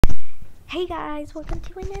Hey guys, welcome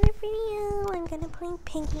to another video. I'm gonna play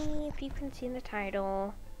Piggy, if you can see the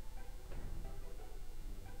title.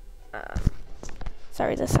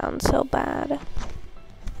 Sorry, this sounds so bad.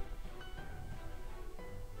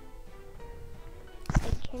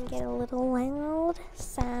 It can get a little loud,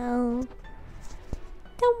 so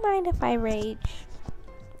don't mind if I rage.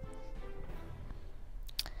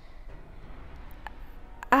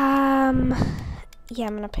 Yeah,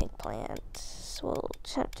 I'm gonna pick plants. Well,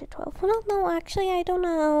 chapter 12. Well, no, actually, I don't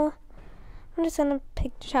know. I'm just gonna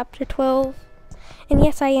pick chapter 12. And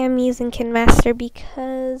yes, I am using KinMaster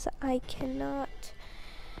because I cannot,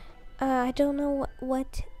 I don't know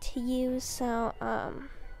what to use, so,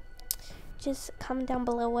 just comment down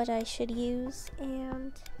below what I should use,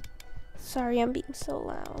 and, sorry I'm being so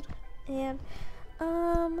loud, and,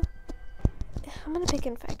 I'm gonna pick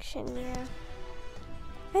infection, yeah.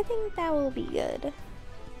 I think that will be good.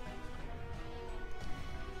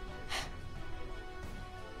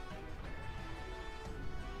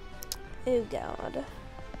 Oh god.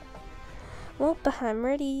 Well, I'm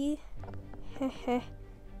ready. Heh.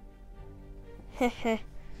 I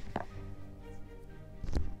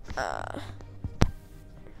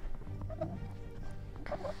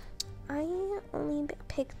only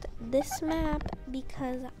picked this map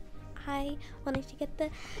because I wanted to get the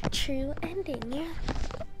true ending. Yeah.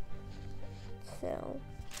 So,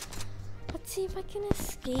 let's see if I can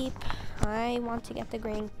escape. I want to get the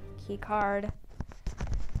green key card.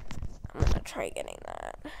 I'm gonna try getting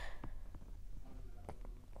that.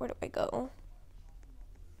 Where do I go?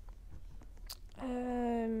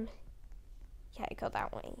 Yeah, I go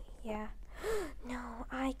that way. Yeah. No,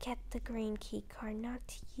 I get the green key card, not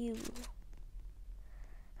you.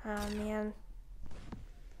 Oh man. I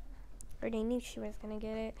already knew she was gonna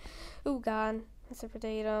get it. Oh god, it's a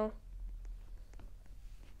potato.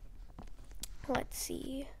 Let's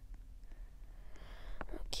see.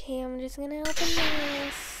 Okay, I'm just gonna open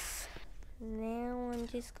this. Now I'm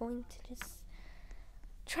just going to just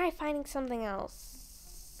try finding something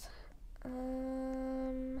else.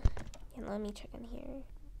 Yeah, let me check in here.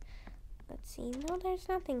 Let's see. No, there's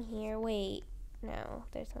nothing here. Wait. No,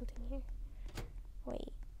 there's nothing here.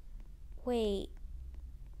 Wait.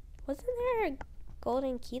 Wasn't there a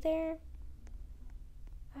golden key there?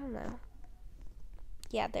 I don't know.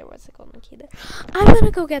 Yeah, there was a golden key there. I'm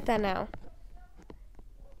gonna go get that now.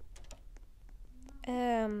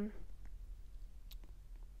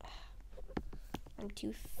 I'm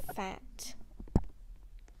too fat.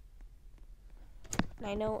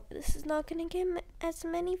 I know this is not gonna get as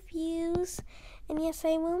many views, and yes,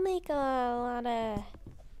 I will make a lot of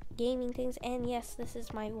gaming things, and yes, this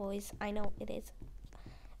is my voice. I know it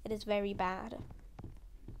is very bad.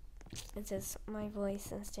 It's just, my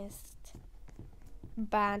voice is just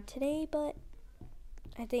bad today, but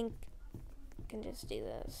I think I can just do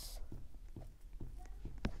this.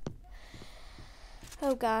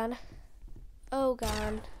 Oh god. Oh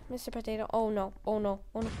god. Mr. Potato. Oh no. Oh no.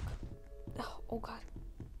 Oh no. Oh god.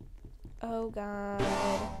 Oh god.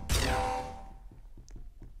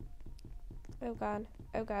 Oh god.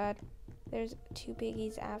 Oh god. There's 2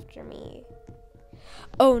 piggies after me.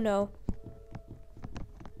 Oh no.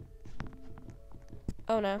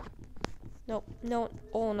 Oh no. Nope. No.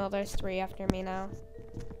 Oh no, there's 3 after me now.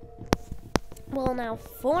 Well, now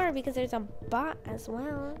 4 because there's a bot as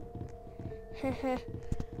well.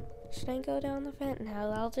 Should I go down the vent?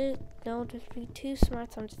 No, I'll just be too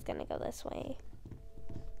smart, so I'm just gonna go this way.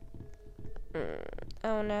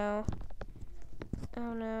 Oh no.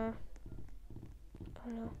 Oh no. Oh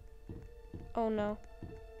no. Oh no.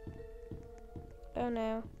 Oh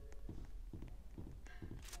no.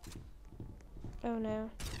 Oh no.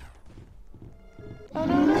 Oh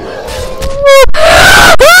no, no.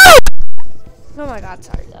 Oh my god,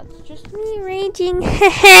 sorry, that's just me raging.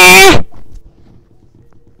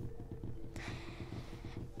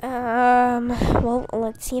 Well,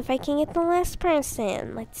 let's see if I can get the last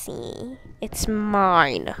person. Let's see. It's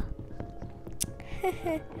mine.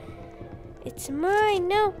 It's mine.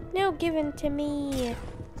 No, give it to me.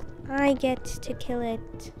 I get to kill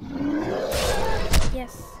it.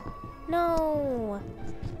 Yes. No.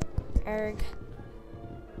 Erg.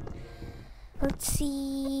 Let's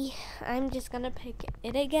see. I'm just gonna pick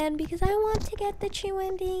it again because I want to get the true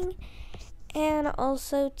ending. And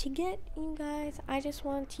also to get you guys, I just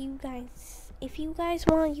want you guys, if you guys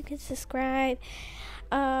want, you can subscribe,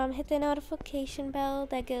 hit the notification bell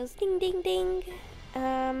that goes ding ding ding,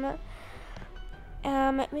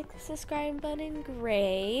 make the subscribe button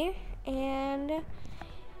gray, and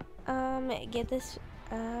give this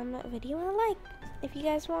video a like if you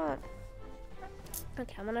guys want.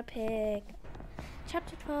 Okay, I'm gonna pick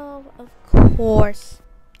chapter 12, of course.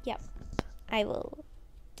 Yep, I will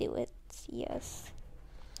do it, yes.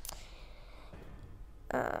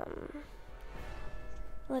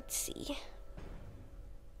 Let's see.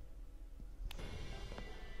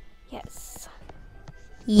 Yes.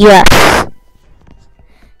 Yes.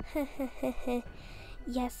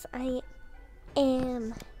 Yes, I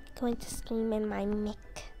am going to scream in my mic.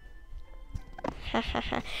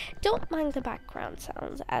 Don't mind the background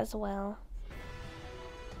sounds as well,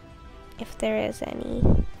 if there is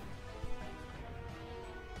any.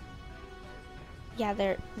 Yeah,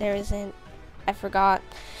 there isn't. I forgot.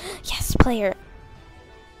 Yes, player.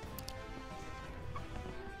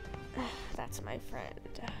 That's my friend.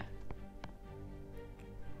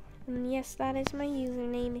 And yes, that is my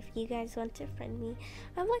username if you guys want to friend me.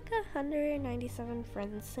 I have like 197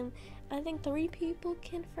 friends, so I think 3 people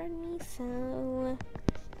can friend me, so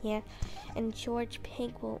yeah. And George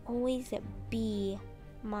Pig will always be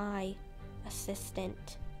my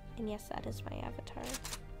assistant. And yes, that is my avatar.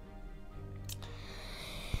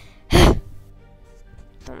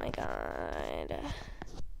 Oh my god.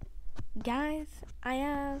 Guys, I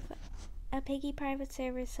have a Piggy private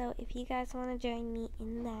server, so if you guys want to join me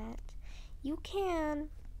in that, you can.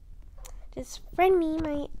 Just friend me.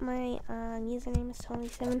 My username is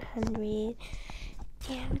 2700.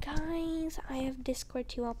 And guys, I have Discord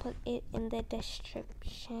too. I'll put it in the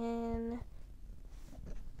description.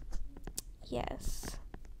 Yes.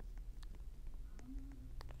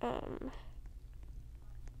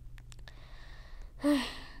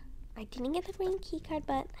 I didn't get the green key card,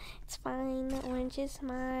 but it's fine. Orange is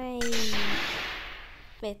my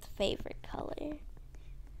 5th favorite color.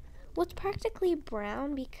 Well, it's practically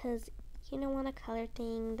brown because, you know, on a color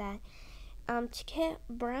thing that to get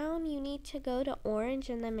brown you need to go to orange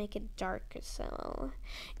and then make it darker, so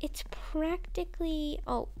it's practically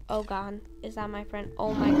oh god, is that my friend?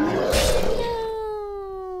 Oh my god.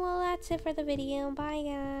 No. Well, that's it for the video. Bye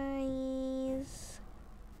guys.